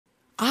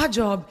Our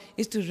job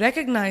is to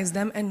recognize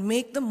them and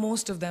make the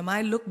most of them.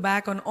 I look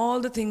back on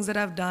all the things that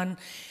I've done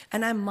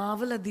and I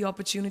marvel at the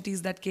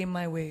opportunities that came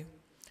my way.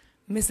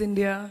 Miss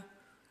India,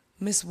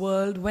 Miss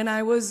World, when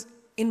I was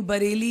in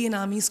Bareilly in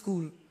army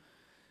school,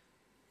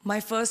 my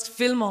first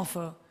film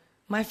offer,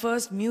 my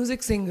first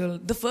music single,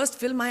 the first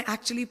film I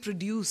actually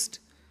produced.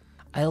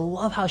 I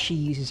love how she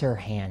uses her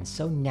hands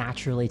so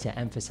naturally to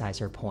emphasize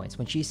her points.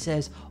 When she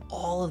says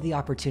all of the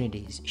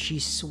opportunities, she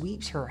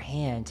sweeps her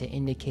hand to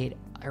indicate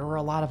there are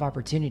a lot of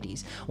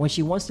opportunities. When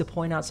she wants to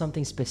point out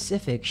something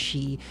specific,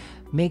 she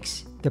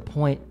makes the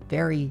point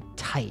very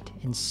tight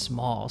and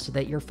small so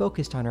that you're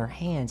focused on her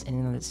hands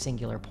and on a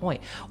singular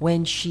point.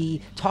 When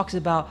she talks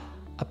about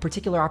a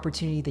particular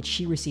opportunity that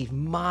she received,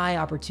 my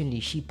opportunity,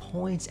 she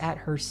points at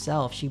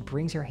herself. She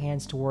brings her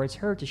hands towards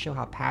her to show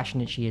how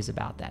passionate she is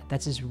about that.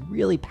 That's just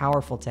really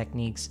powerful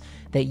techniques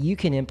that you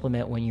can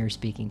implement when you're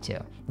speaking too.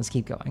 Let's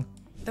keep going.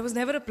 There was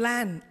never a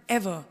plan,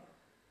 ever.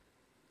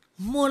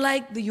 More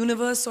like the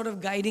universe sort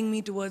of guiding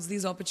me towards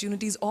these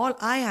opportunities. All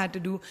I had to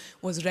do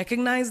was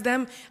recognize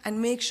them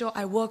and make sure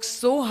I worked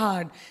so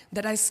hard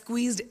that I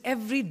squeezed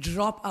every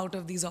drop out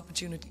of these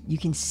opportunities. You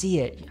can see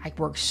it. I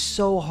worked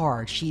so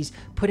hard. She's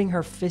putting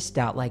her fist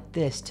out like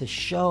this to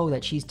show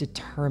that she's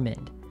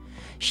determined.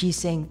 She's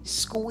saying,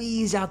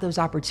 squeeze out those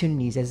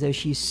opportunities, as though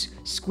she's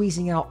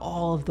squeezing out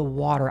all of the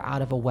water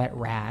out of a wet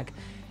rag.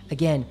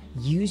 Again,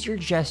 use your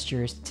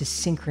gestures to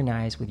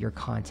synchronize with your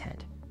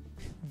content.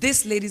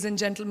 This, ladies and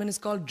gentlemen, is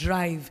called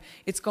drive.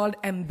 It's called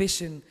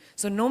ambition.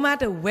 So no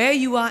matter where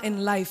you are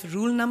in life,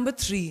 rule number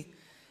 3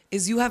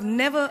 is you have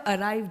never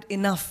arrived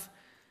enough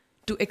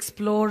to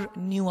explore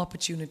new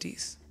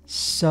opportunities.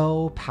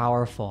 So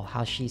powerful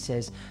how she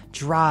says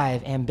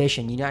drive,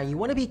 ambition. You know, you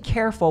want to be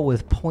careful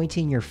with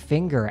pointing your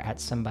finger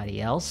at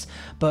somebody else,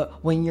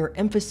 but when you're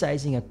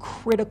emphasizing a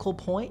critical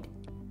point,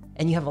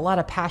 and you have a lot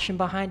of passion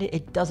behind it,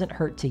 it doesn't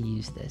hurt to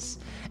use this.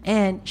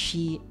 And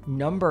she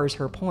numbers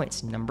her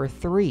points, number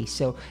 3.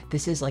 So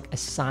this is like a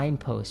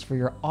signpost for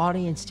your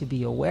audience to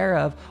be aware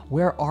of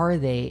where are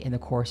they in the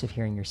course of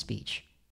hearing your speech.